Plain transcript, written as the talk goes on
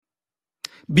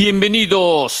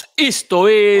Bienvenidos, esto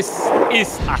es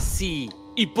así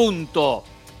y punto.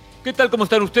 ¿Qué tal? ¿Cómo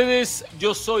están ustedes?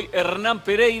 Yo soy Hernán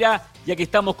Pereyra y aquí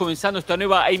estamos comenzando esta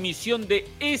nueva emisión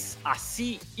de Es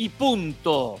así y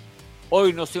punto.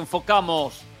 Hoy nos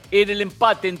enfocamos en el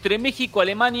empate entre México y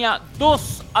Alemania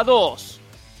 2-2.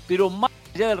 Pero más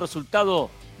allá del resultado,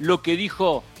 lo que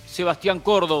dijo Sebastián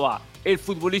Córdova, el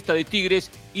futbolista de Tigres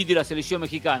y de la selección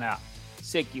mexicana,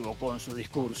 se equivocó en su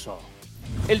discurso.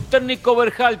 El técnico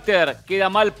Berhalter queda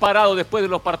mal parado después de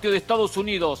los partidos de Estados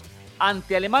Unidos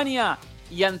ante Alemania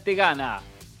y ante Ghana.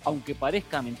 Aunque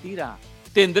parezca mentira,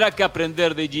 tendrá que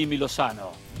aprender de Jimmy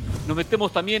Lozano. Nos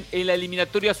metemos también en la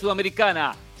eliminatoria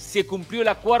sudamericana. Se cumplió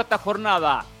la cuarta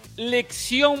jornada.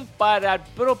 Lección para el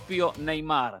propio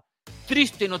Neymar.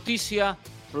 Triste noticia,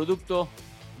 producto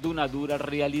de una dura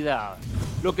realidad.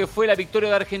 Lo que fue la victoria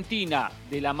de Argentina,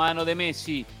 de la mano de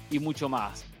Messi y mucho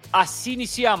más. Así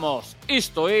iniciamos.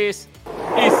 Esto es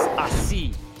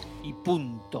así y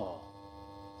punto.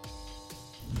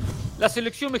 La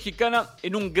selección mexicana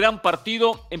en un gran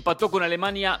partido empató con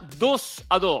Alemania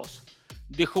 2-2.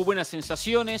 Dejó buenas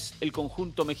sensaciones el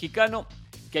conjunto mexicano,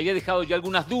 que había dejado ya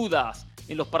algunas dudas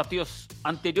en los partidos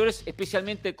anteriores,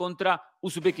 especialmente contra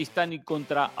Uzbekistán y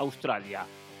contra Australia.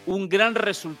 Un gran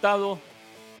resultado,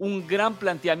 un gran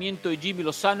planteamiento de Jimmy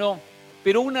Lozano,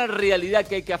 pero una realidad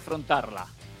que hay que afrontarla.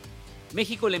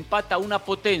 México le empata a una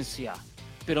potencia,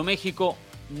 pero México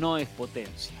no es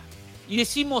potencia. Y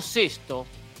decimos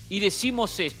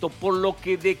esto por lo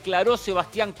que declaró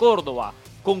Sebastián Córdova,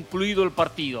 concluido el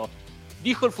partido.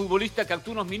 Dijo el futbolista que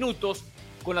actuó unos minutos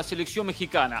con la selección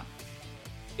mexicana.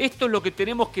 Esto es lo que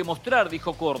tenemos que mostrar,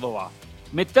 dijo Córdova.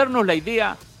 Meternos la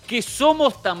idea que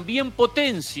somos también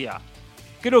potencia.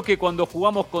 Creo que cuando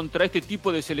jugamos contra este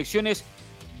tipo de selecciones,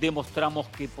 demostramos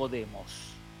que podemos.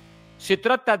 Se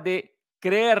trata de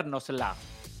creérnosla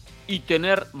y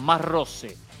tener más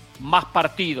roce, más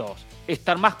partidos,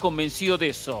 estar más convencido de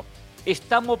eso.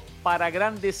 Estamos para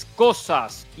grandes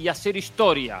cosas y hacer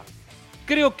historia.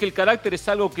 Creo que el carácter es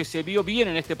algo que se vio bien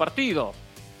en este partido.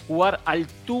 Jugar al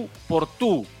tú por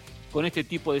tú con este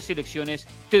tipo de selecciones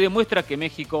te demuestra que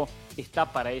México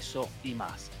está para eso y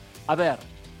más. A ver,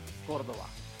 Córdova,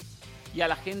 y a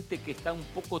la gente que está un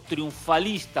poco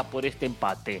triunfalista por este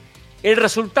empate. El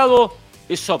resultado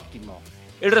es óptimo.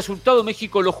 El resultado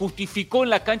México lo justificó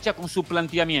en la cancha con su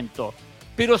planteamiento.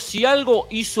 Pero si algo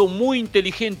hizo muy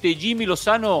inteligente Jimmy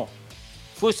Lozano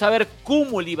fue saber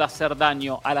cómo le iba a hacer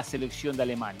daño a la selección de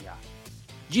Alemania.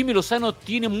 Jimmy Lozano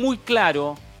tiene muy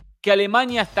claro que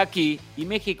Alemania está aquí y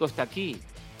México está aquí.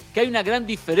 Que hay una gran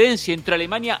diferencia entre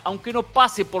Alemania, aunque no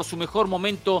pase por su mejor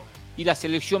momento, y la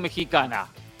selección mexicana.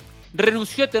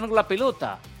 Renunció a tener la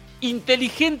pelota.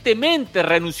 Inteligentemente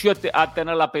renunció a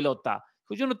tener la pelota.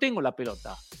 Yo no tengo la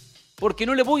pelota, porque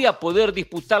no le voy a poder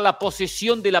disputar la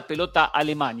posesión de la pelota a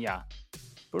Alemania.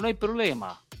 Pero no hay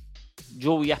problema.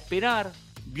 Yo voy a esperar,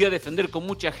 voy a defender con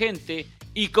mucha gente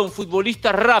y con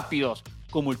futbolistas rápidos,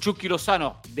 como el Chucky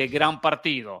Lozano, de gran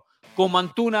partido. Como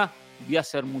Antuna, voy a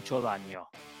hacer mucho daño.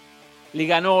 Le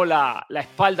ganó las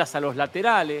espaldas a los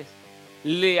laterales,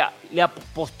 le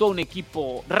apostó a un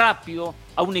equipo rápido,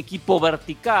 a un equipo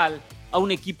vertical, a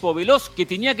un equipo veloz que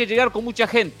tenía que llegar con mucha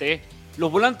gente. Los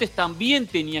volantes también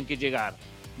tenían que llegar.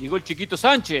 Llegó el Chiquito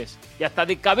Sánchez y hasta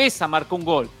de cabeza marcó un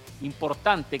gol.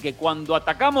 Importante que cuando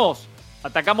atacamos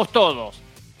todos.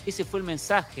 Ese fue el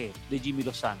mensaje de Jimmy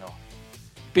Lozano.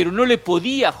 Pero no le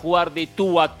podía jugar de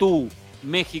tú a tú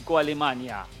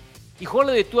México-Alemania. Y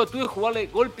jugarle de tú a tú es jugarle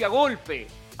golpe a golpe,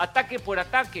 ataque por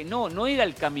ataque. No era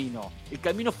el camino. El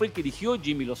camino fue el que eligió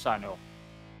Jimmy Lozano.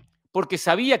 Porque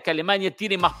sabía que Alemania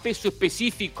tiene más peso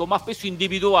específico, más peso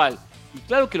individual. Y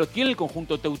claro que lo tiene el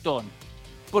conjunto teutón,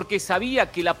 porque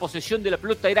sabía que la posesión de la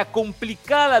pelota era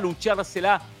complicada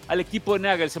luchársela al equipo de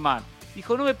Nagelsmann.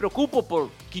 Dijo, no me preocupo por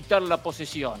quitarle la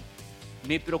posesión,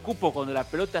 me preocupo cuando la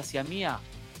pelota hacia mía,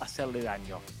 hacerle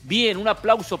daño. Bien, un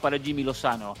aplauso para Jimmy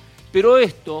Lozano, pero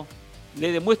esto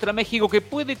le demuestra a México que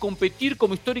puede competir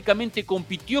como históricamente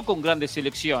compitió con grandes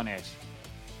selecciones.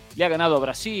 Le ha ganado a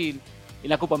Brasil, en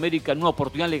la Copa América en una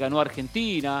oportunidad le ganó a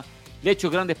Argentina, le ha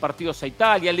hecho grandes partidos a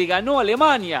Italia, le ganó a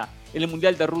Alemania en el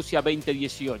Mundial de Rusia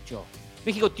 2018.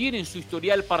 México tiene en su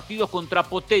historial partidos contra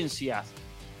potencias,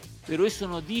 pero eso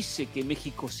no dice que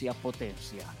México sea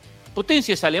potencia.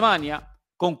 Potencia es Alemania,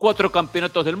 con 4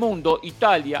 campeonatos del mundo,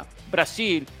 Italia,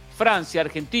 Brasil, Francia,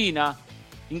 Argentina,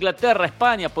 Inglaterra,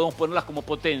 España, podemos ponerlas como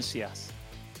potencias.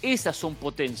 Esas son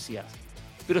potencias.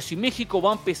 Pero si México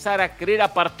va a empezar a creer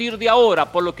a partir de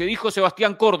ahora, por lo que dijo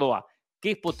Sebastián Córdova,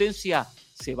 que es potencia,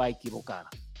 se va a equivocar.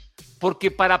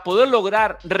 Porque para poder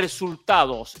lograr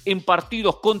resultados en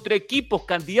partidos contra equipos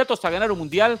candidatos a ganar un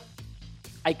mundial,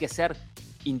 hay que ser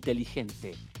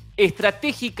inteligente,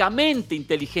 estratégicamente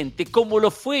inteligente, como lo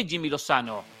fue Jimmy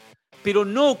Lozano, pero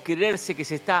no creerse que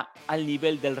se está al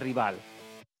nivel del rival.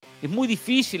 Es muy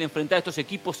difícil enfrentar a estos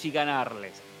equipos y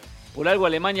ganarles. Por algo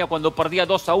Alemania, cuando perdía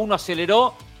 2-1,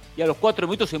 aceleró y a los 4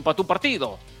 minutos empató un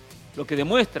partido. Lo que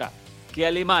demuestra que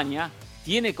Alemania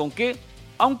tiene con qué,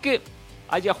 aunque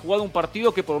haya jugado un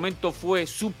partido que por momento fue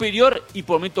superior y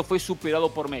por momento fue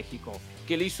superado por México,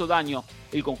 que le hizo daño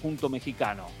el conjunto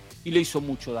mexicano y le hizo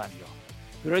mucho daño.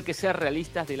 Pero hay que ser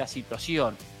realistas de la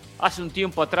situación. Hace un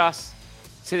tiempo atrás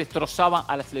se destrozaba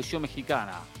a la selección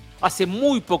mexicana. Hace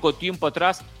muy poco tiempo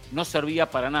atrás no servía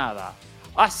para nada.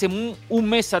 Hace un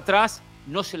mes atrás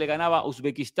no se le ganaba a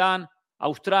Uzbekistán,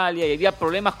 Australia, y había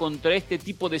problemas contra este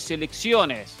tipo de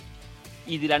selecciones.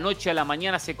 ¿Y de la noche a la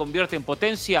mañana se convierte en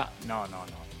potencia? No.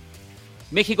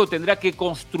 México tendrá que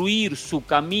construir su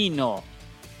camino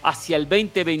hacia el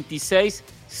 2026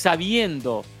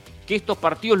 sabiendo que estos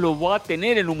partidos los va a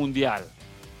tener en un mundial.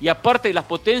 Y aparte de las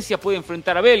potencias puede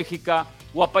enfrentar a Bélgica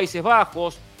o a Países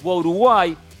Bajos o a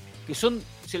Uruguay, que son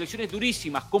selecciones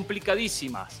durísimas,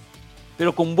 complicadísimas,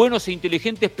 pero con buenos e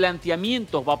inteligentes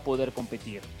planteamientos va a poder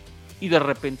competir y de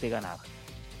repente ganar.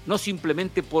 No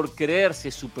simplemente por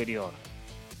creerse superior.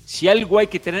 Si algo hay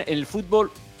que tener en el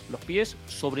fútbol, los pies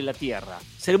sobre la tierra.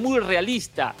 Ser muy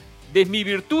realista de mis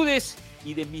virtudes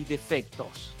y de mis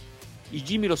defectos. Y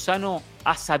Jimmy Lozano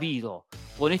ha sabido,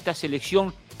 con esta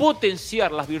selección,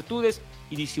 potenciar las virtudes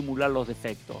y disimular los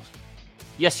defectos.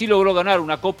 Y así logró ganar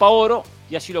una Copa Oro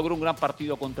y así logró un gran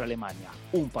partido contra Alemania.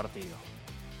 Un partido.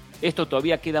 Esto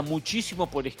todavía queda muchísimo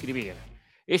por escribir.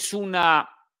 Es una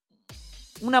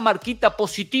marquita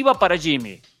positiva para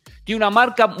Jimmy. Tiene una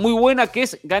marca muy buena que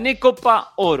es gané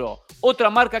Copa Oro.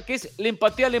 Otra marca que es le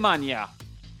empaté a Alemania.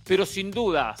 Pero sin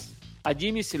dudas, a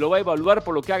Jimmy se lo va a evaluar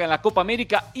por lo que haga en la Copa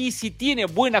América y si tiene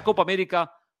buena Copa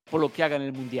América, por lo que haga en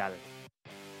el Mundial.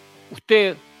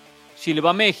 Usted, si le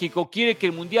va a México, quiere que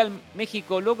el Mundial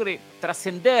México logre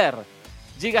trascender,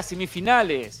 llegue a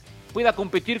semifinales, pueda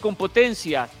competir con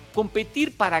potencias,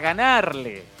 competir para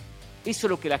ganarle. Eso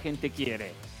es lo que la gente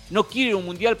quiere. No quiere un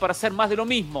Mundial para hacer más de lo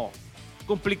mismo.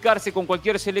 Complicarse con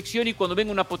cualquier selección y cuando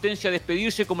venga una potencia a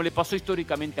despedirse como le pasó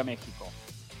históricamente a México.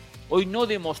 Hoy no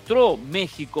demostró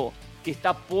México que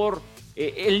está por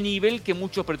el nivel que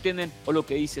muchos pretenden o lo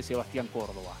que dice Sebastián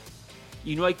Córdova.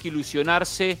 Y no hay que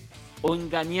ilusionarse o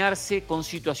engañarse con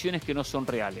situaciones que no son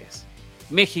reales.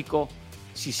 México,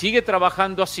 si sigue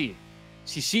trabajando así,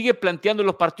 si sigue planteando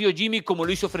los partidos Jimmy como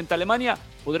lo hizo frente a Alemania,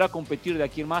 podrá competir de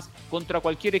aquí en más contra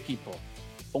cualquier equipo.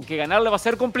 Aunque ganarle va a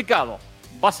ser complicado,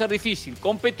 va a ser difícil.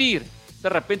 Competir, de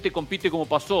repente compite como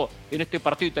pasó en este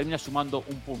partido y termina sumando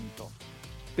un punto.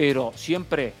 Pero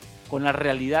siempre con la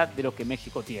realidad de lo que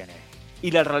México tiene.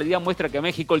 Y la realidad muestra que a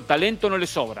México el talento no le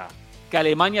sobra, que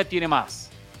Alemania tiene más.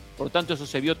 Por tanto, eso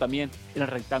se vio también en el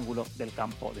rectángulo del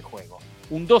campo de juego.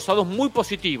 Un 2-2 muy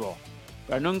positivo,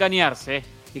 para no engañarse,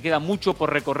 que queda mucho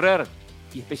por recorrer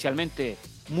y especialmente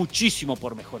muchísimo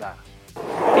por mejorar.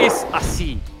 Es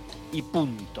así y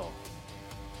punto.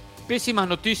 Pésimas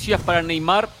noticias para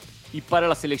Neymar y para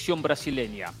la selección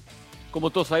brasileña. Como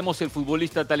todos sabemos, el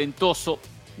futbolista talentoso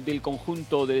del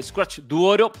conjunto del Scratch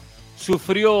Duoro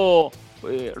sufrió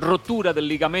rotura del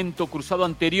ligamento cruzado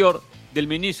anterior del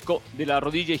menisco de la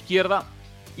rodilla izquierda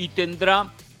y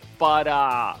tendrá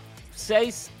para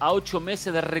 6 a 8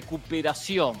 meses de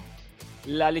recuperación.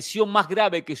 La lesión más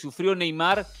grave que sufrió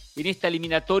Neymar en esta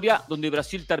eliminatoria, donde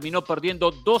Brasil terminó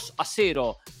perdiendo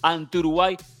 2-0 ante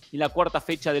Uruguay en la cuarta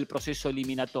fecha del proceso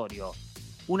eliminatorio.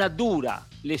 Una dura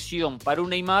lesión para un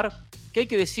Neymar que hay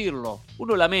que decirlo,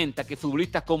 uno lamenta que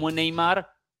futbolistas como Neymar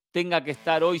tenga que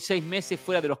estar hoy 6 meses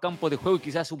fuera de los campos de juego y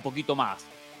quizás un poquito más.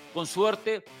 Con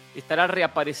suerte estará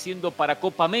reapareciendo para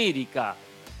Copa América,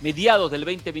 mediados del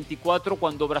 2024,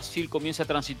 cuando Brasil comience a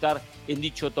transitar en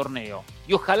dicho torneo.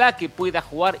 Y ojalá que pueda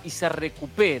jugar y se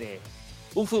recupere.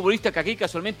 Un futbolista que aquí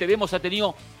casualmente vemos ha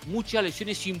tenido muchas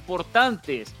lesiones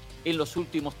importantes en los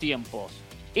últimos tiempos.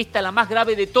 Esta es la más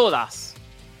grave de todas.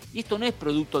 Y esto no es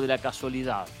producto de la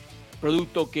casualidad.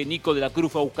 Producto que Nico de la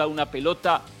Cruz fue a buscar una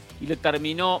pelota y le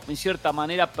terminó, en cierta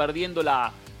manera,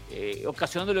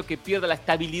 ocasionándole que pierda la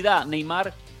estabilidad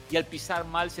Neymar y al pisar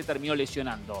mal se terminó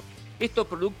lesionando. Esto es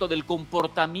producto del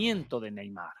comportamiento de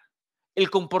Neymar.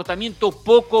 El comportamiento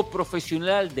poco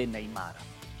profesional de Neymar.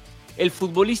 El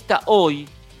futbolista hoy,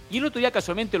 y el otro día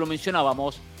casualmente lo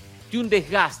mencionábamos, tiene un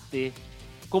desgaste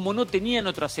como no tenía en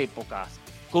otras épocas,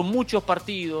 con muchos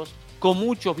partidos, con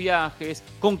muchos viajes,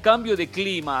 con cambio de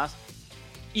climas,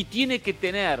 y tiene que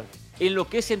tener en lo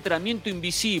que es entrenamiento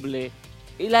invisible,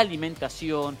 la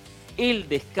alimentación, el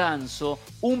descanso,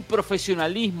 un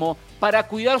profesionalismo para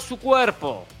cuidar su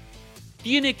cuerpo.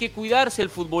 Tiene que cuidarse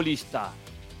el futbolista,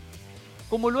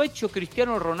 como lo ha hecho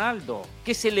Cristiano Ronaldo,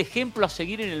 que es el ejemplo a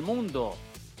seguir en el mundo,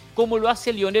 como lo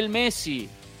hace Lionel Messi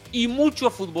y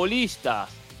muchos futbolistas,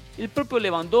 el propio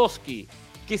Lewandowski,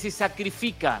 que se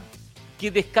sacrifican,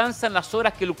 que descansan las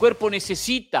horas que el cuerpo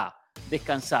necesita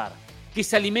descansar, que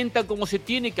se alimentan como se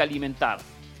tiene que alimentar.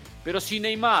 Pero si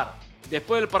Neymar,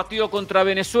 después del partido contra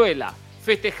Venezuela,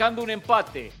 festejando un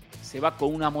empate, se va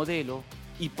con una modelo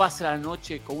y pasa la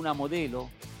noche con una modelo,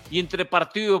 y entre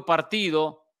partido y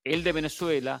partido, el de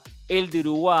Venezuela, el de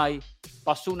Uruguay,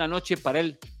 pasó una noche para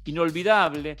él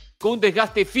inolvidable, con un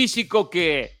desgaste físico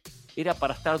que era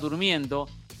para estar durmiendo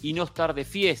y no estar de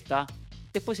fiesta.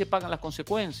 Después se pagan las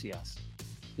consecuencias.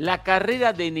 La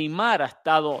carrera de Neymar ha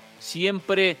estado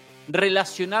siempre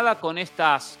relacionada con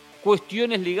estas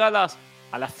cuestiones ligadas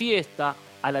a la fiesta,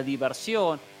 a la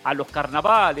diversión, a los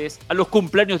carnavales, a los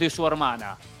cumpleaños de su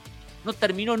hermana. No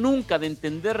terminó nunca de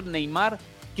entender Neymar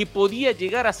que podía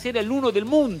llegar a ser el uno del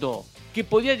mundo, que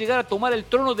podía llegar a tomar el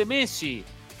trono de Messi,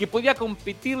 que podía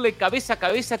competirle cabeza a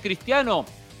cabeza a Cristiano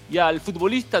y al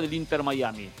futbolista del Inter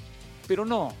Miami. Pero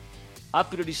no, ha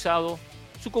priorizado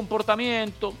su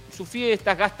comportamiento, sus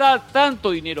fiestas, gastar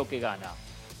tanto dinero que gana.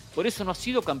 Por eso no ha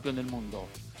sido campeón del mundo,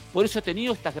 por eso ha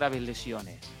tenido estas graves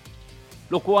lesiones.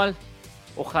 Lo cual,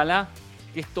 ojalá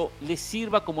que esto le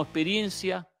sirva como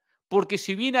experiencia, porque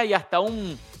si bien hay hasta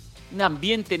un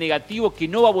ambiente negativo que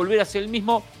no va a volver a ser el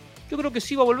mismo, yo creo que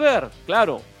sí va a volver,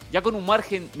 claro, ya con un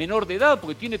margen menor de edad,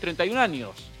 porque tiene 31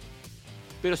 años.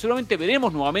 Pero seguramente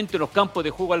veremos nuevamente en los campos de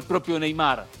juego al propio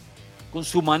Neymar, con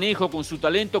su manejo, con su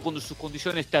talento, con sus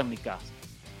condiciones técnicas.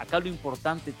 Acá lo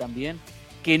importante también,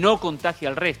 que no contagie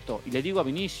al resto. Y le digo a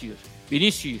Vinicius,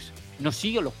 no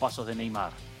siga los pasos de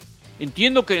Neymar.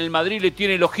 Entiendo que en el Madrid le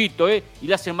tiene el ojito, y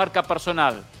le hace marca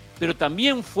personal, pero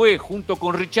también fue, junto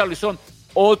con Richarlison,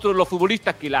 otro de los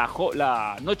futbolistas que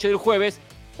la noche del jueves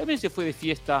también se fue de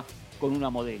fiesta con una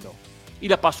modelo. Y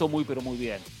la pasó muy, pero muy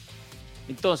bien.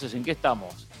 Entonces, ¿en qué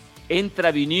estamos?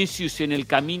 Entra Vinicius en el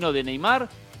camino de Neymar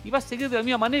y va a seguir de la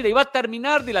misma manera y va a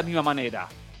terminar de la misma manera.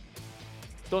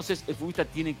 Entonces, el futbolista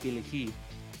tiene que elegir.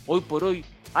 Hoy por hoy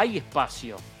hay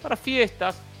espacio para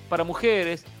fiestas, para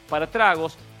mujeres, para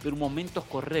tragos, pero en momentos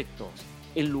correctos,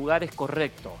 en lugares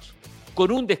correctos,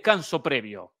 con un descanso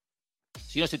previo.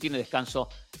 Si no se tiene descanso,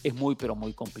 es muy, pero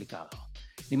muy complicado.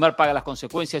 Neymar paga las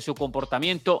consecuencias de su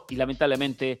comportamiento y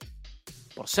lamentablemente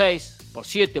por 6, por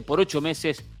 7, por 8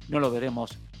 meses no lo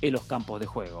veremos en los campos de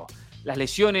juego. Las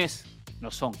lesiones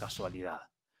no son casualidad.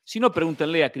 Si no,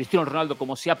 pregúntenle a Cristiano Ronaldo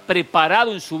cómo se ha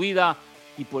preparado en su vida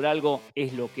y por algo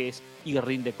es lo que es y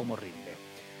rinde como rinde.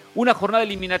 Una jornada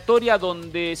eliminatoria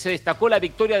donde se destacó la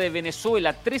victoria de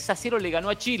Venezuela. 3-0 le ganó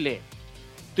a Chile.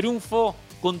 Triunfo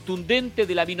contundente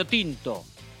de la Vinotinto,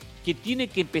 que tiene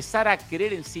que empezar a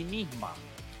creer en sí misma.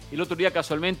 El otro día,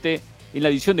 casualmente, en la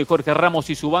edición de Jorge Ramos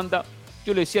y su banda,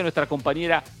 yo le decía a nuestra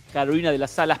compañera Carolina de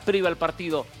las Salas, previa al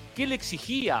partido, ¿qué le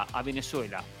exigía a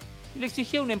Venezuela? Le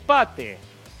exigía un empate.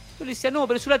 Yo le decía, no,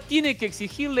 Venezuela tiene que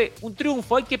exigirle un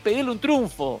triunfo, hay que pedirle un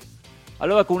triunfo.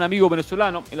 Hablaba con un amigo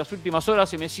venezolano en las últimas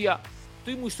horas y me decía,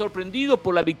 estoy muy sorprendido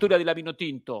por la victoria de la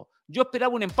Vinotinto. Yo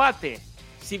esperaba un empate.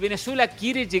 Si Venezuela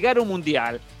quiere llegar a un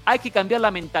mundial, hay que cambiar la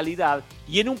mentalidad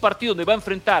y en un partido donde va a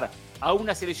enfrentar a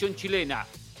una selección chilena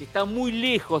que está muy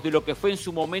lejos de lo que fue en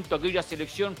su momento aquella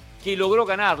selección que logró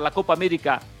ganar la Copa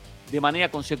América de manera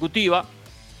consecutiva,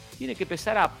 tiene que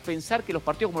empezar a pensar que los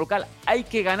partidos como local hay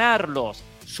que ganarlos,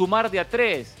 sumar de a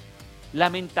 3.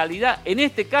 La mentalidad, en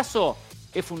este caso,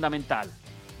 es fundamental.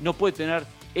 No puede tener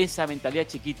esa mentalidad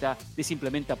chiquita de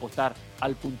simplemente apostar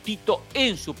al puntito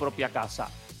en su propia casa.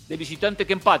 De visitante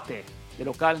que empate, de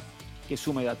local que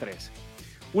sume de a 3.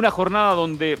 Una jornada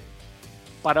donde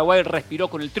Paraguay respiró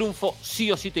con el triunfo,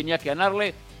 sí o sí tenía que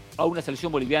ganarle a una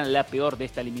selección boliviana, la peor de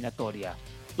esta eliminatoria.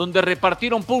 Donde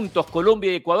repartieron puntos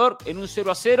Colombia y Ecuador en un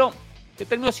 0-0 que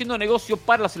terminó siendo negocio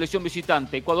para la selección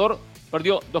visitante. Ecuador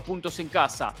perdió 2 puntos en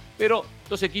casa, pero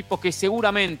dos equipos que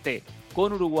seguramente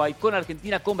con Uruguay, con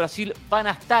Argentina, con Brasil van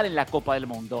a estar en la Copa del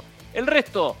Mundo. El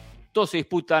resto, todos se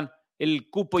disputan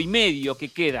el cupo y medio que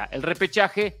queda, el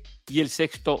repechaje y el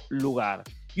 6º lugar.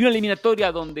 Y una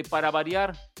eliminatoria donde, para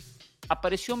variar,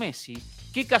 apareció Messi.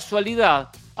 ¡Qué casualidad!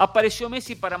 Apareció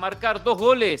Messi para marcar 2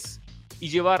 goles y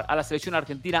llevar a la selección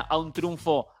argentina a un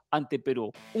triunfo ante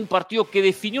Perú. Un partido que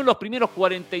definió los primeros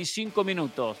 45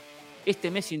 minutos. Este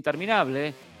Messi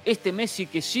interminable, este Messi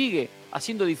que sigue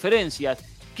haciendo diferencias,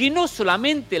 que no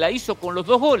solamente la hizo con los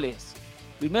 2 goles,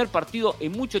 Primer partido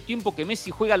en mucho tiempo que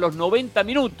Messi juega los 90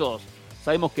 minutos.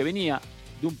 Sabemos que venía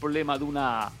de un problema, de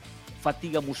una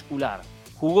fatiga muscular.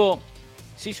 Jugó,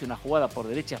 se hizo una jugada por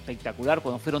derecha espectacular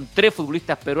cuando fueron 3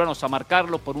 futbolistas peruanos a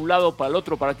marcarlo, por un lado, para el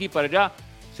otro, para aquí, para allá.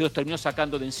 Se los terminó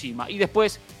sacando de encima. Y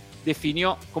después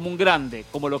definió como un grande,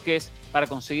 como lo que es para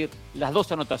conseguir las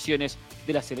 2 anotaciones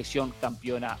de la selección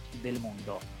campeona del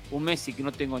mundo. Un Messi que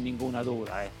no tengo ninguna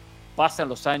duda. Pasan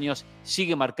los años,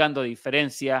 sigue marcando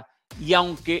diferencia y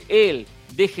aunque él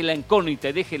deje la incógnita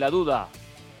y deje la duda,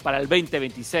 para el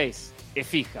 2026 es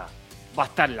fija, va a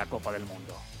estar en la Copa del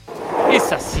Mundo.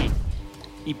 Es así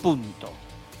y punto.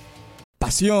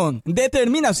 Pasión,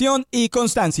 determinación y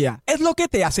constancia es lo que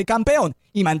te hace campeón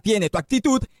y mantiene tu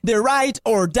actitud de ride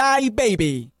or die,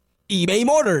 baby. eBay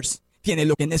Motors tiene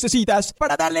lo que necesitas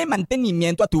para darle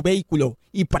mantenimiento a tu vehículo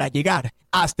y para llegar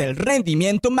hasta el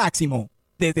rendimiento máximo.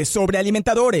 Desde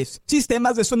sobrealimentadores,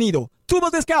 sistemas de sonido,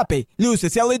 tubos de escape,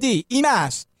 luces LED y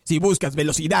más. Si buscas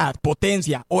velocidad,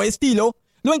 potencia o estilo,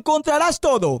 lo encontrarás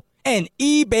todo en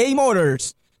eBay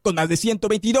Motors. Con más de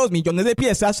 122 millones de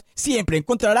piezas, siempre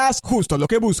encontrarás justo lo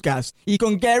que buscas. Y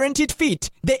con Guaranteed Fit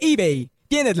de eBay,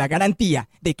 tienes la garantía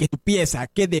de que tu pieza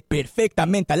quede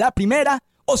perfectamente a la primera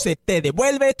o se te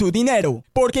devuelve tu dinero.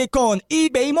 Porque con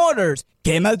eBay Motors,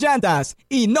 quemas llantas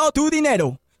y no tu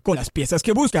dinero. Con las piezas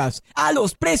que buscas, a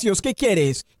los precios que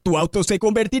quieres, tu auto se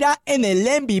convertirá en el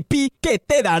MVP que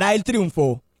te dará el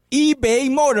triunfo. eBay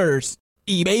Motors.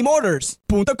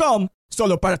 ebaymotors.com.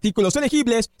 Solo para artículos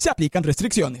elegibles se aplican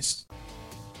restricciones.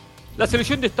 La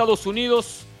selección de Estados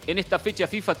Unidos en esta fecha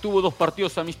FIFA tuvo 2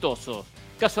 partidos amistosos.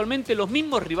 Casualmente los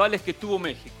mismos rivales que tuvo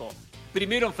México.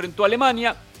 Primero enfrentó a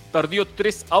Alemania, perdió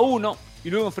 3-1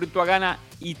 y luego enfrentó a Ghana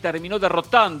y terminó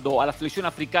derrotando a la selección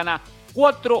africana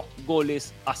 4-0.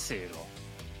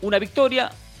 Una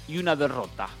victoria y una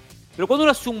derrota. Pero cuando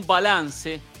uno hace un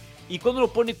balance y cuando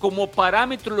uno pone como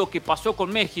parámetro lo que pasó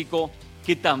con México,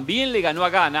 que también le ganó a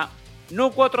Ghana,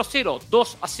 no 4-0,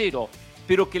 2-0,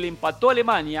 pero que le empató a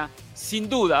Alemania, sin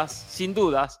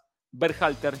dudas,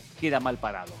 Berhalter queda mal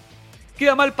parado.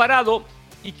 Queda mal parado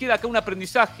y queda acá un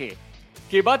aprendizaje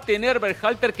que va a tener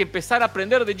Berhalter que empezar a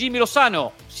aprender de Jimmy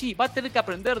Lozano. Sí, va a tener que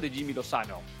aprender de Jimmy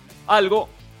Lozano. Algo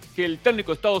que el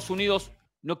técnico de Estados Unidos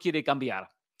no quiere cambiar.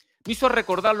 Me hizo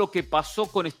recordar lo que pasó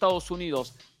con Estados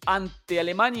Unidos ante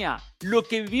Alemania, lo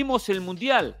que vivimos en el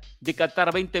Mundial de Qatar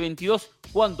 2022,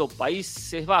 cuando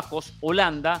Países Bajos,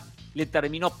 Holanda, le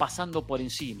terminó pasando por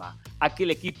encima a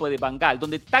aquel equipo de Van Gaal,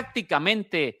 donde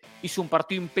tácticamente hizo un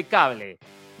partido impecable.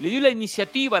 Le dio la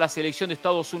iniciativa a la selección de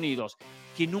Estados Unidos,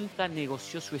 que nunca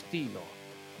negoció su estilo.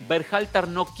 Berhalter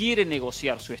no quiere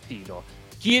negociar su estilo.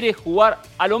 Quiere jugar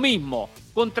a lo mismo,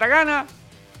 contra Ghana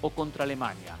o contra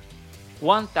Alemania.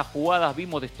 ¿Cuántas jugadas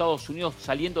vimos de Estados Unidos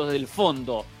saliendo desde el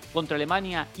fondo contra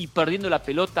Alemania y perdiendo la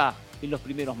pelota en los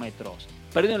primeros metros?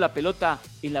 Perdiendo la pelota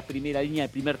en la primera línea,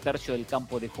 el primer tercio del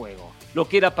campo de juego. Lo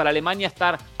que era para Alemania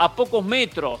estar a pocos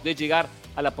metros de llegar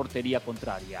a la portería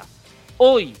contraria.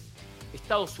 Hoy,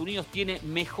 Estados Unidos tiene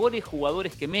mejores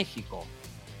jugadores que México.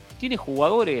 Tiene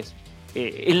jugadores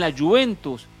en la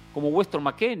Juventus como Weston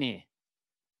McKennie,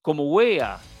 como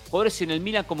Wea, jugadores en el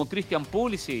Milan como Christian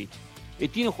Pulisic.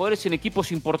 Tiene jugadores en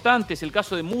equipos importantes, el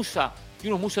caso de Musa,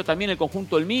 tiene unos Musa también en el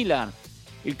conjunto del Milan,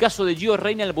 el caso de Gio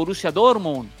Reyna en el Borussia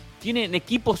Dortmund, tienen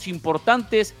equipos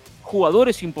importantes,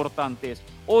 jugadores importantes.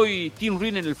 Hoy Tim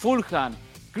Ream en el Fulham,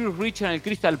 Chris Richard en el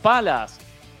Crystal Palace,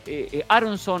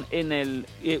 Aronson en el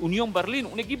Unión Berlín,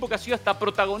 un equipo que ha sido hasta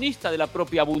protagonista de la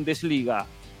propia Bundesliga,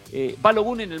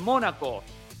 Balogun en el Mónaco,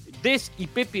 Des y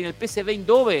Pepe en el PSV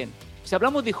Eindhoven. Si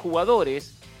hablamos de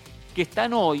jugadores que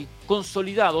están hoy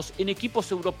consolidados en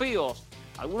equipos europeos,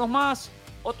 algunos más,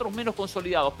 otros menos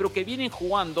consolidados, pero que vienen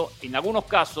jugando, en algunos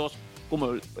casos,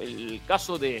 como el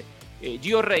caso de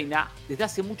Gio Reyna, desde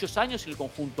hace muchos años en el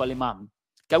conjunto alemán,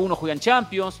 que algunos juegan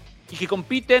Champions y que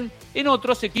compiten en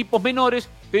otros equipos menores,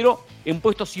 pero en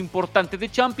puestos importantes de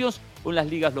Champions o en las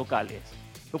ligas locales.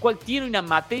 Lo cual tiene una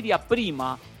materia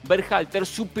prima, Berhalter,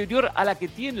 superior a la que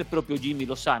tiene el propio Jimmy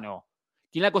Lozano,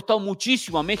 quien le ha costado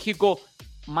muchísimo a México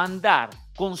mandar,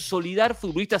 consolidar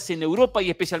futbolistas en Europa y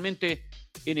especialmente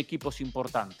en equipos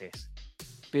importantes.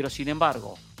 Pero sin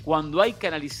embargo, cuando hay que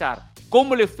analizar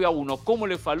cómo le fue a uno, cómo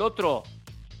le fue al otro,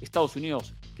 Estados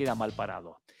Unidos queda mal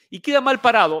parado. Y queda mal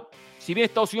parado, si bien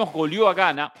Estados Unidos goleó a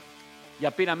Ghana y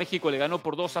apenas México le ganó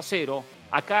por 2-0,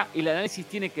 acá el análisis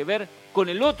tiene que ver con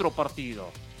el otro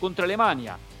partido, contra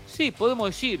Alemania. Sí, podemos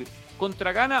decir,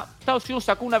 contra Ghana Estados Unidos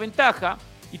sacó una ventaja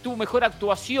y tuvo mejor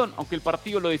actuación, aunque el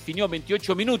partido lo definió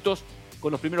 28 minutos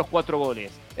con los primeros 4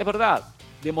 goles. Es verdad,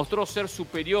 demostró ser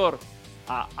superior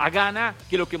a Ghana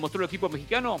que lo que mostró el equipo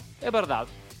mexicano, es verdad.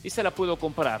 esa la puedo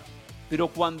comprar. Pero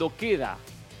cuando queda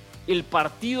el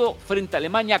partido frente a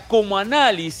Alemania como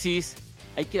análisis,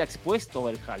 ahí queda expuesto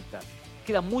Berhalter.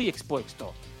 Queda muy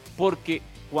expuesto. Porque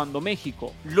cuando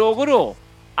México logró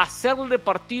hacerle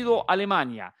partido a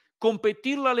Alemania,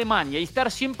 competirle a Alemania y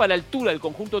estar siempre a la altura del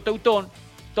conjunto teutón,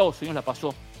 Estados Unidos la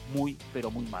pasó muy,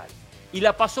 pero muy mal. Y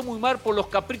la pasó muy mal por los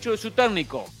caprichos de su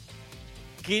técnico,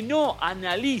 que no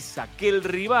analiza que el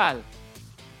rival,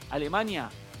 Alemania,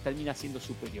 termina siendo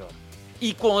superior.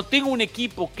 Y cuando tengo un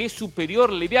equipo que es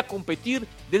superior, le voy a competir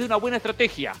desde una buena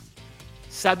estrategia,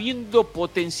 sabiendo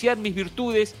potenciar mis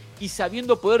virtudes y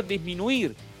sabiendo poder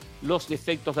disminuir los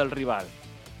defectos del rival.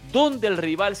 ¿Dónde el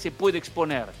rival se puede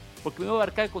exponer? Porque me va a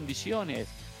marcar condiciones,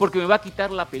 porque me va a quitar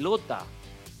la pelota.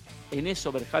 En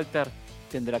eso Berhalter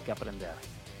tendrá que aprender.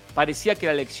 Parecía que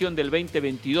la elección del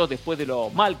 2022, después de lo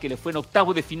mal que le fue en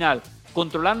octavos de final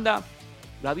contra Holanda,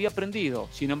 la había aprendido.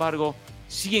 Sin embargo,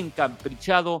 sigue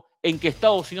encaprichado en que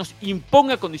Estados Unidos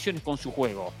imponga condiciones con su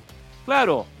juego.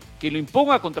 Claro, que lo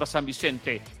imponga contra San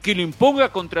Vicente, que lo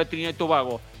imponga contra Trinidad y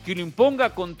Tobago, que lo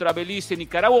imponga contra Belice,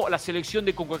 Nicaragua, la selección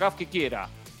de CONCACAF que quiera.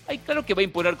 Ahí claro que va a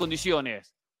imponer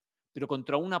condiciones, pero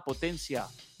contra una potencia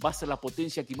va a ser la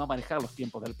potencia que va a manejar los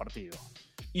tiempos del partido.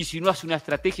 Y si no hace una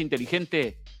estrategia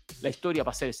inteligente, la historia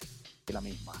va a ser la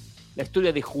misma. La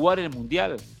historia de jugar en el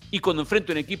Mundial y cuando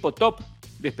enfrenta un equipo top,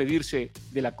 despedirse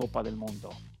de la Copa del Mundo.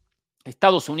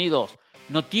 Estados Unidos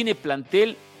no tiene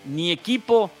plantel ni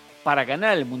equipo para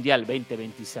ganar el Mundial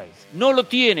 2026. No lo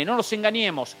tiene, no nos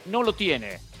engañemos, no lo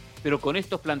tiene. Pero con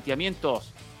estos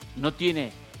planteamientos no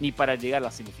tiene ni para llegar a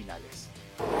las semifinales.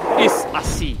 Es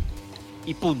así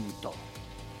y punto.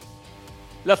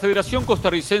 La Federación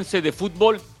Costarricense de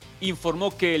Fútbol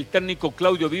informó que el técnico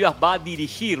Claudio Vivas va a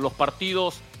dirigir los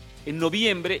partidos en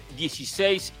noviembre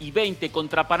 16 y 20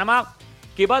 contra Panamá,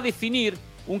 que va a definir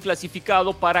un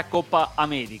clasificado para Copa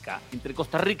América. Entre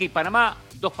Costa Rica y Panamá,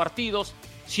 2 partidos,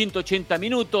 180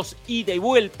 minutos, ida y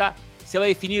vuelta, se va a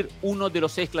definir uno de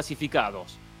los 6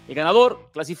 clasificados. El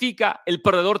ganador clasifica, el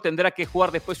perdedor tendrá que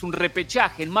jugar después un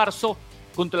repechaje en marzo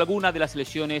contra alguna de las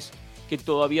selecciones que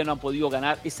todavía no han podido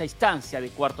ganar esa instancia de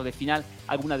cuartos de final,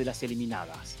 alguna de las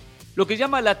eliminadas. Lo que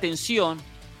llama la atención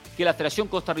que la Federación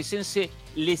Costarricense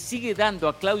le sigue dando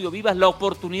a Claudio Vivas la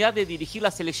oportunidad de dirigir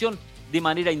la selección de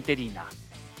manera interina.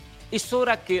 Es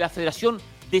hora que la Federación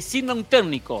designa un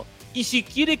técnico y si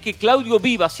quiere que Claudio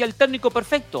Vivas sea el técnico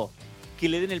perfecto, que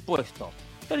le den el puesto.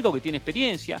 Un técnico que tiene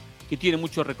experiencia, que tiene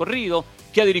mucho recorrido,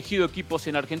 que ha dirigido equipos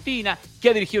en Argentina, que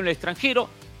ha dirigido en el extranjero,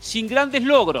 sin grandes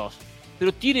logros,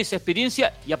 pero tiene esa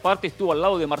experiencia y aparte estuvo al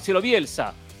lado de Marcelo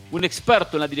Bielsa, un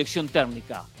experto en la dirección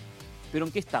técnica. ¿Pero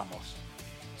en qué estamos?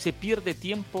 Se pierde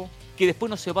tiempo que después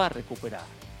no se va a recuperar.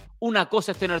 Una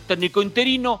cosa es tener técnico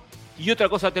interino y otra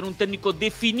cosa es tener un técnico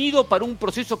definido para un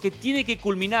proceso que tiene que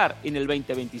culminar en el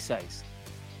 2026.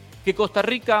 Que Costa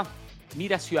Rica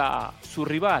mire hacia su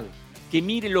rival, que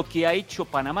mire lo que ha hecho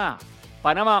Panamá.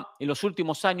 Panamá en los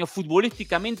últimos años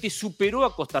futbolísticamente superó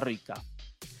a Costa Rica.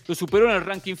 Lo superó en el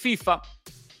ranking FIFA,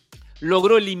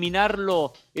 logró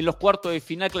eliminarlo en los cuartos de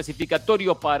final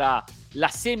clasificatorio para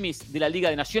las semis de la Liga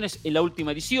de Naciones en la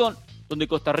última edición, donde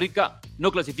Costa Rica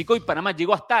no clasificó y Panamá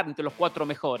llegó a estar entre los 4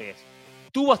 mejores.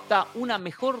 Tuvo hasta una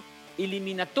mejor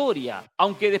eliminatoria,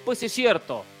 aunque después es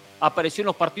cierto, apareció en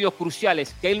los partidos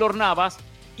cruciales Keylor Navas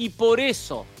y por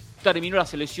eso terminó la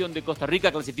selección de Costa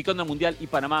Rica clasificando al Mundial y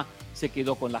Panamá se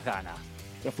quedó con las ganas.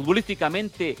 Pero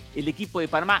futbolísticamente el equipo de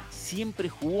Panamá siempre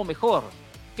jugó mejor.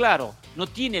 Claro, no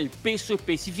tiene el peso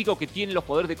específico que tienen los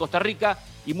jugadores de Costa Rica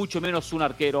y mucho menos un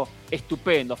arquero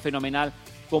estupendo, fenomenal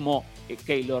como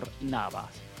Keylor Navas.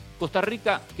 Costa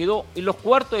Rica quedó en los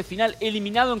cuartos de final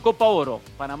eliminado en Copa Oro.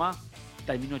 Panamá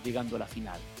terminó llegando a la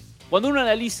final. Cuando uno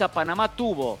analiza, Panamá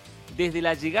tuvo desde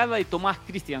la llegada de Tomás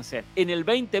Christiansen en el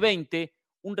 2020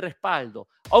 un respaldo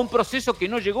a un proceso que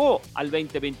no llegó al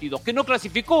 2022, que no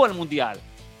clasificó al Mundial.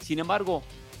 Sin embargo,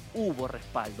 hubo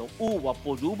respaldo, hubo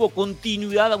apoyo, hubo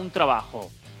continuidad a un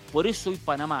trabajo. Por eso hoy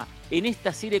Panamá, en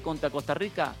esta serie contra Costa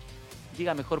Rica,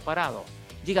 llega mejor parado,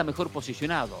 llega mejor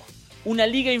posicionado. Una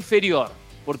liga inferior,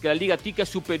 porque la Liga Tica es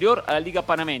superior a la Liga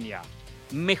Panameña.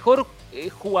 Mejor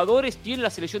jugadores tiene la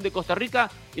selección de Costa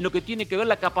Rica en lo que tiene que ver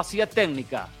la capacidad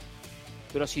técnica.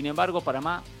 Pero sin embargo,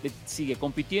 Panamá sigue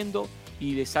compitiendo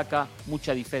y le saca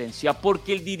mucha diferencia,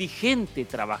 porque el dirigente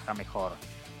trabaja mejor,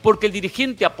 porque el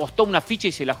dirigente apostó una ficha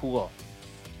y se la jugó.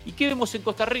 ¿Y qué vemos en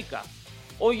Costa Rica?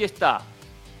 Hoy está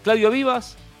Claudio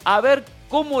Vivas a ver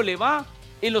cómo le va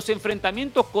en los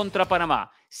enfrentamientos contra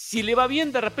Panamá. Si le va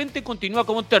bien, de repente continúa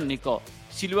como técnico.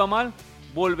 Si le va mal,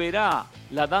 volverá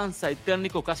la danza de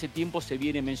técnico que hace tiempo se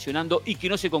viene mencionando y que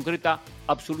no se concreta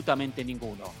absolutamente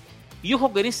ninguno. Y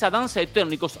ojo que en esa danza de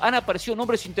técnicos han aparecido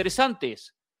nombres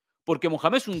interesantes, porque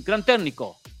Mohamed es un gran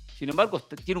técnico. Sin embargo,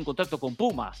 tiene un contrato con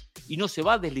Pumas y no se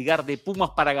va a desligar de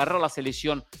Pumas para agarrar la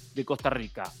selección de Costa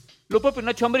Rica. Lo propio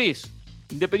Nacho Ambriz,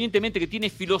 independientemente que tiene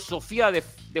filosofía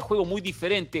de juego muy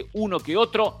diferente uno que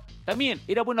otro, también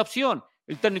era buena opción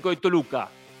el técnico de Toluca,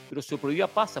 pero su prioridad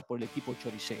pasa por el equipo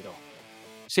choricero.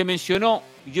 Se mencionó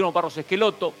Guillermo Barros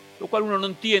Esqueloto, lo cual uno no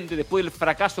entiende después del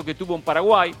fracaso que tuvo en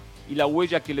Paraguay y la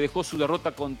huella que le dejó su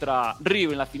derrota contra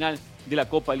River en la final de la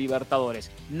Copa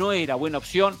Libertadores. No era buena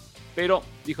opción, pero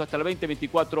dijo hasta el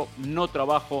 2024 no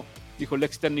trabajo, dijo el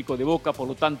ex técnico de Boca, por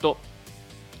lo tanto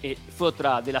fue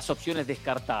otra de las opciones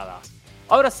descartadas.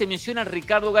 Ahora se menciona a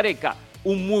Ricardo Gareca,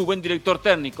 un muy buen director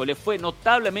técnico, le fue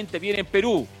notablemente bien en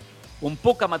Perú, con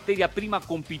poca materia prima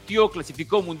compitió,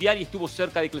 clasificó mundial y estuvo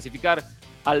cerca de clasificar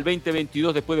al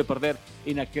 2022 después de perder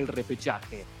en aquel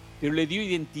repechaje. Pero le dio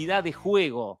identidad de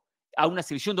juego a una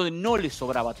selección donde no le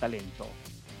sobraba talento.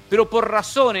 Pero por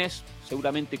razones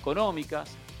seguramente económicas,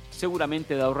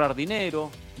 seguramente de ahorrar dinero,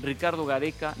 Ricardo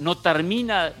Gareca no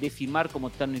termina de firmar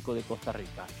como técnico de Costa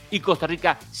Rica. Y Costa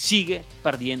Rica sigue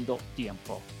perdiendo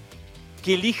tiempo.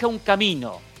 Que elija un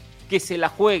camino, que se la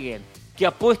jueguen, que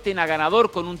apuesten a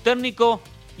ganador con un técnico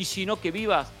y si no que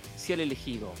Vivas sea el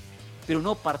elegido. Pero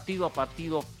no partido a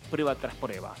partido, prueba tras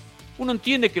prueba. Uno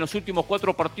entiende que en los últimos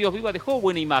 4 partidos Vivas dejó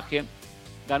buena imagen.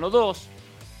 Ganó 2,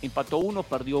 empató 1,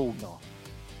 perdió 1.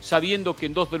 Sabiendo que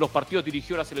en 2 de los partidos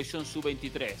dirigió la selección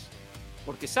sub-23.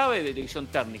 Porque sabe de dirección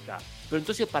técnica. Pero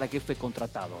entonces, ¿para qué fue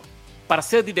contratado? ¿Para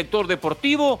ser director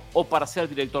deportivo o para ser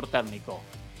director técnico?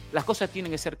 Las cosas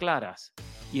tienen que ser claras.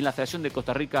 Y en la Federación de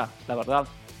Costa Rica, la verdad,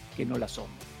 que no la son.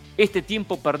 Este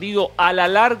tiempo perdido a la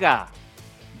larga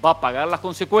va a pagar las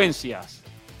consecuencias.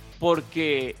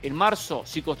 Porque en marzo,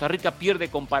 si Costa Rica pierde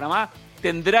con Panamá,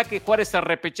 tendrá que jugar ese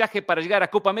repechaje para llegar a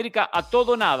Copa América a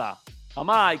todo o nada.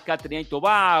 Jamaica, Trinidad y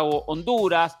Tobago,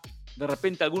 Honduras, de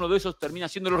repente alguno de esos termina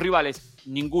siendo los rivales.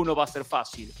 Ninguno va a ser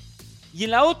fácil. Y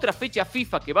en la otra fecha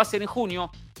FIFA, que va a ser en junio,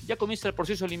 ya comienza el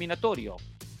proceso eliminatorio.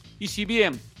 Y si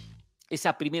bien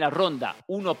esa primera ronda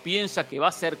uno piensa que va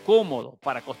a ser cómodo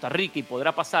para Costa Rica y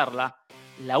podrá pasarla,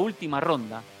 la última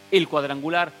ronda, el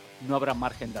cuadrangular, no habrá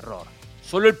margen de error.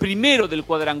 Solo el primero del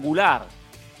cuadrangular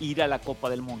irá a la Copa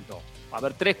del Mundo. Va a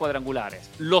haber 3 cuadrangulares.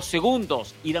 Los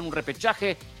segundos irán a un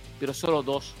repechaje, pero solo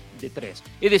 2 de 3.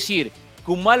 Es decir,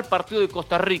 que un mal partido de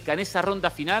Costa Rica en esa ronda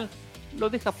final lo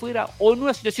deja fuera o en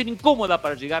una situación incómoda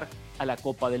para llegar a la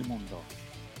Copa del Mundo.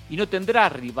 Y no tendrá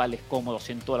rivales cómodos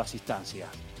en todas las instancias.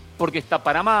 Porque está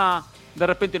Panamá, de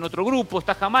repente en otro grupo,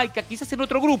 está Jamaica, quizás en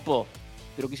otro grupo.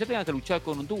 Pero quizás tenga que luchar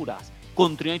con Honduras,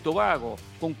 con Trinidad y Tobago,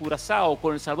 con Curazao,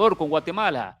 con El Salvador, con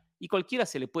Guatemala. Y cualquiera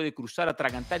se le puede cruzar,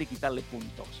 atragantar y quitarle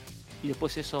puntos. Y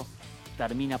después eso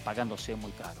termina pagándose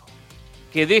muy caro.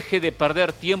 Que deje de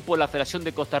perder tiempo la Federación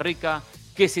de Costa Rica,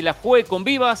 que se la juegue con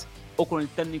Vivas o con el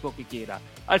técnico que quiera.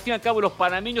 Al fin y al cabo los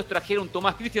panameños trajeron a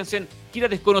Tomás Christiansen, que era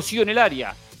desconocido en el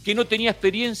área, que no tenía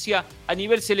experiencia a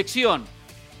nivel selección.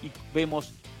 Y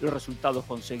vemos los resultados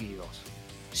conseguidos.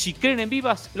 Si creen en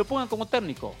Vivas, lo pongan como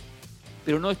técnico.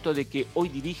 Pero no esto de que hoy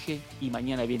dirige y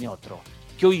mañana viene otro.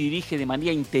 Que hoy dirige de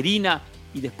manera interina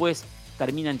y después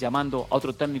terminan llamando a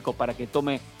otro técnico para que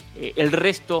tome el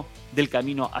resto del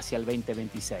camino hacia el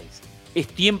 2026. Es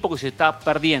tiempo que se está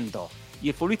perdiendo. Y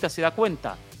el futbolista se da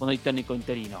cuenta cuando hay técnico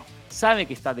interino. Sabe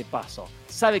que está de paso.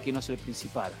 Sabe que no es el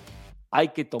principal. Hay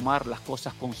que tomar las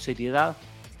cosas con seriedad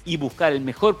y buscar el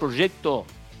mejor proyecto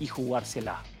y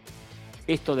jugársela.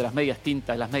 Esto de las medias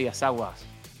tintas, las medias aguas,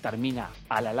 termina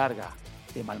a la larga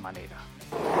de mal manera.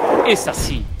 Es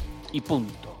así y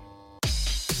punto.